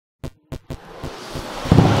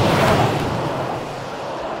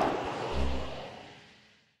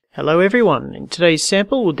Hello everyone, in today's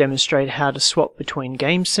sample we'll demonstrate how to swap between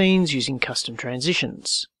game scenes using custom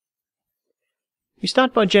transitions. We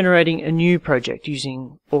start by generating a new project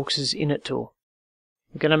using Orcs' Init tool.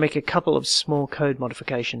 We're going to make a couple of small code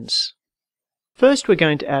modifications. First we're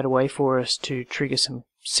going to add a way for us to trigger some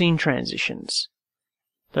scene transitions.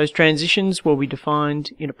 Those transitions will be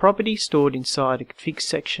defined in a property stored inside a config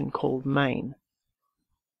section called main.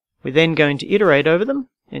 We're then going to iterate over them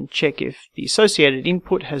and check if the associated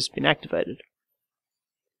input has been activated.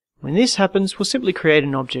 When this happens, we'll simply create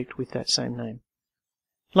an object with that same name.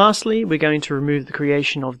 Lastly, we're going to remove the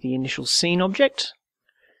creation of the initial scene object,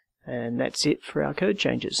 and that's it for our code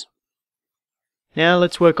changes. Now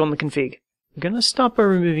let's work on the config. We're going to start by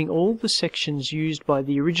removing all the sections used by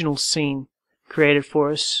the original scene created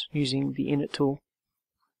for us using the init tool.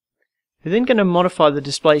 We're then going to modify the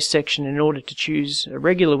display section in order to choose a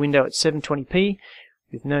regular window at 720p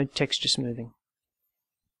with no texture smoothing.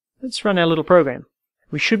 Let's run our little program.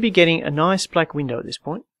 We should be getting a nice black window at this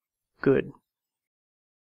point. Good.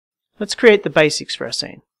 Let's create the basics for our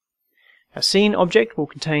scene. Our scene object will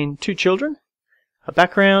contain two children, a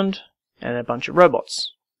background, and a bunch of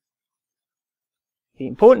robots. The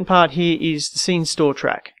important part here is the scene store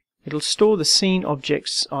track. It'll store the scene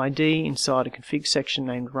object's ID inside a config section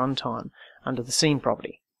named runtime under the scene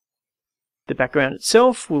property. The background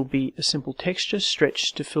itself will be a simple texture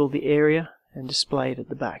stretched to fill the area and displayed at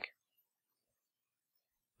the back.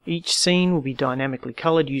 Each scene will be dynamically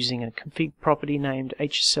colored using a config property named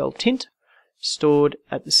HSL tint stored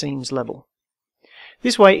at the scene's level.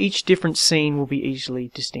 This way each different scene will be easily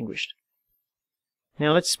distinguished.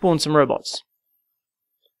 Now let's spawn some robots.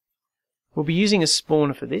 We'll be using a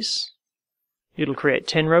spawner for this. It'll create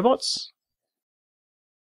 10 robots.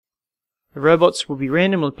 The robots will be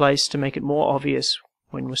randomly placed to make it more obvious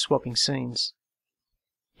when we're swapping scenes,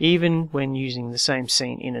 even when using the same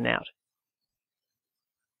scene in and out.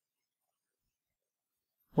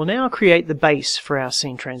 We'll now create the base for our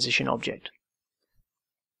scene transition object.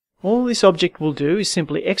 All this object will do is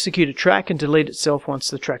simply execute a track and delete itself once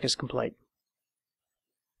the track is complete.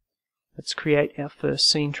 Let's create our first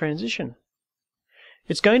scene transition.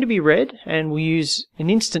 It's going to be red, and we'll use an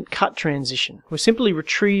instant cut transition. We're simply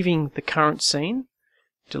retrieving the current scene,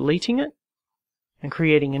 deleting it, and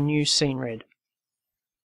creating a new scene red.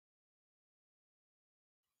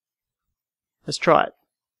 Let's try it.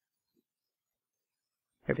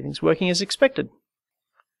 Everything's working as expected.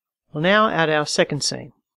 We'll now add our second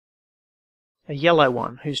scene, a yellow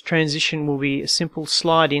one, whose transition will be a simple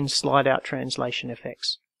slide-in, slide-out translation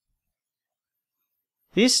FX.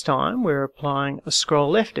 This time we're applying a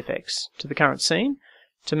scroll left FX to the current scene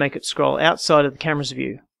to make it scroll outside of the camera's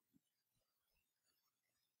view.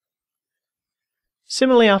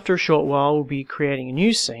 Similarly, after a short while we'll be creating a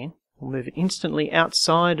new scene. We'll move it instantly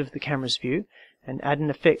outside of the camera's view and add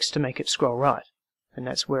an FX to make it scroll right, and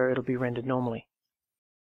that's where it'll be rendered normally.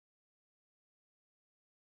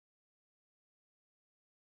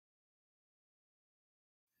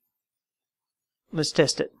 Let's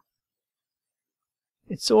test it.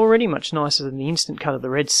 It's already much nicer than the instant cut of the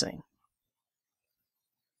red scene.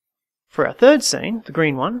 For our third scene, the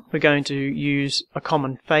green one, we're going to use a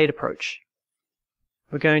common fade approach.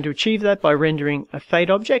 We're going to achieve that by rendering a fade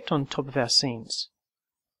object on top of our scenes.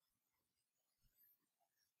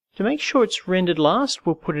 To make sure it's rendered last,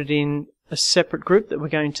 we'll put it in a separate group that we're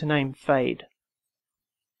going to name fade.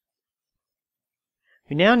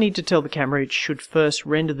 We now need to tell the camera it should first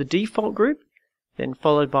render the default group, then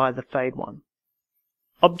followed by the fade one.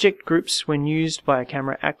 Object groups, when used by a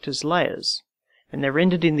camera, act as layers, and they're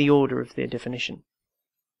rendered in the order of their definition.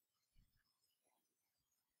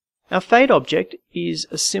 Our fade object is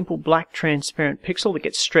a simple black transparent pixel that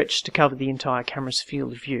gets stretched to cover the entire camera's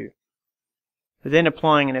field of view. We're then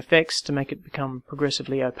applying an FX to make it become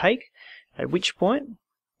progressively opaque, at which point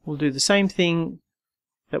we'll do the same thing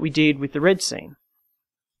that we did with the red scene.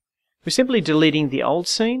 We're simply deleting the old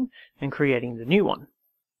scene and creating the new one.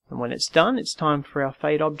 And when it's done, it's time for our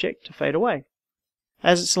fade object to fade away.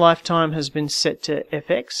 As its lifetime has been set to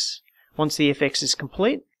FX, once the FX is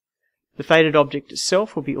complete, the faded object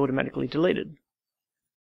itself will be automatically deleted.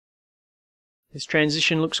 This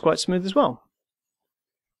transition looks quite smooth as well.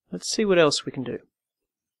 Let's see what else we can do.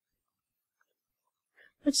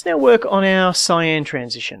 Let's now work on our cyan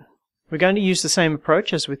transition. We're going to use the same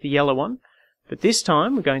approach as with the yellow one, but this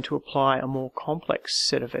time we're going to apply a more complex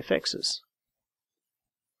set of FXs.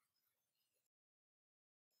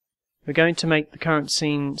 We're going to make the current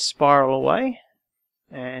scene spiral away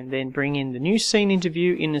and then bring in the new scene into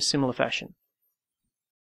view in a similar fashion.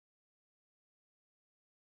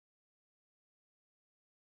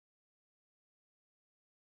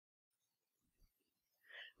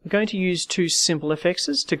 We're going to use two simple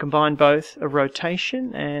FXs to combine both a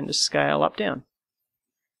rotation and a scale up-down.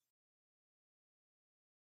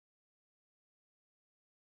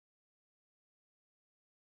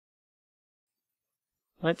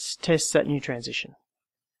 Let's test that new transition.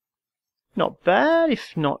 Not bad,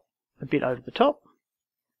 if not a bit over the top.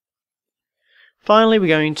 Finally, we're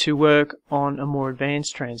going to work on a more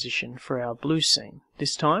advanced transition for our blue scene.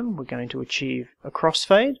 This time we're going to achieve a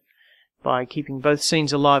crossfade by keeping both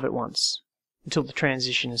scenes alive at once until the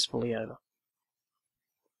transition is fully over.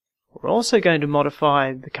 We're also going to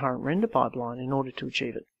modify the current render pipeline in order to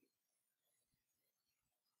achieve it.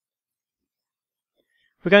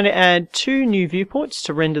 We're going to add two new viewports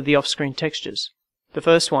to render the off-screen textures. The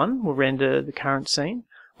first one will render the current scene,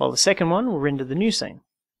 while the second one will render the new scene.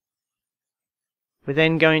 We're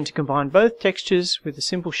then going to combine both textures with a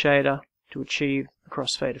simple shader to achieve the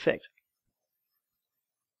crossfade effect.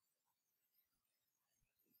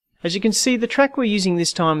 As you can see, the track we're using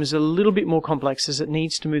this time is a little bit more complex, as it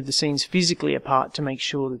needs to move the scenes physically apart to make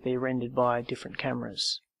sure that they're rendered by different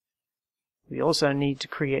cameras. We also need to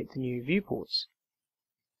create the new viewports.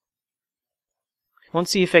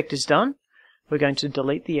 Once the effect is done, we're going to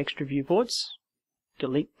delete the extra viewports,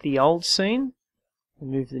 delete the old scene,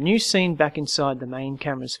 and move the new scene back inside the main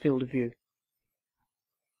camera's field of view.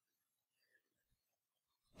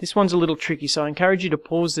 This one's a little tricky, so I encourage you to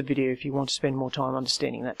pause the video if you want to spend more time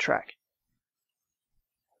understanding that track.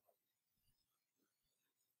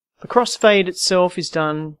 The crossfade itself is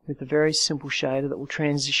done with a very simple shader that will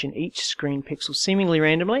transition each screen pixel seemingly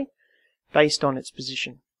randomly based on its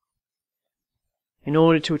position. In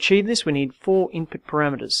order to achieve this, we need 4 input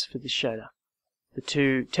parameters for this shader. The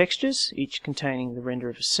 2 textures, each containing the render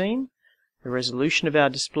of a scene, the resolution of our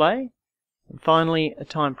display, and finally a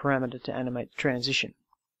time parameter to animate the transition.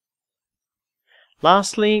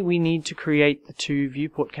 Lastly, we need to create the 2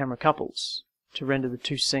 viewport camera couples to render the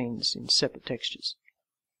 2 scenes in separate textures.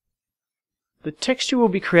 The texture will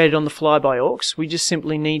be created on the fly by Orcs. We just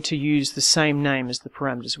simply need to use the same name as the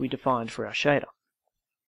parameters we defined for our shader.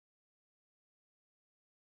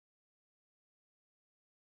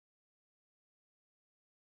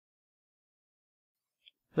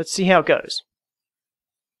 Let's see how it goes.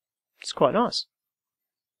 It's quite nice.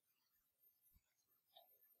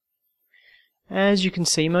 As you can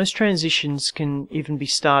see, most transitions can even be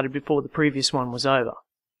started before the previous one was over.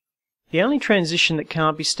 The only transition that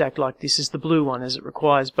can't be stacked like this is the blue one, as it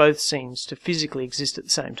requires both scenes to physically exist at the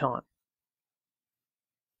same time.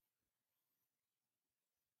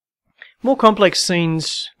 More complex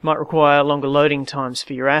scenes might require longer loading times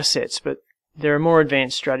for your assets, but there are more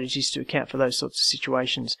advanced strategies to account for those sorts of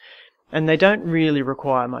situations, and they don't really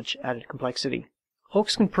require much added complexity.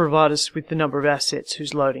 Orcs can provide us with the number of assets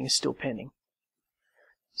whose loading is still pending.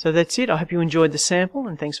 So that's it. I hope you enjoyed the sample,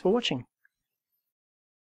 and thanks for watching.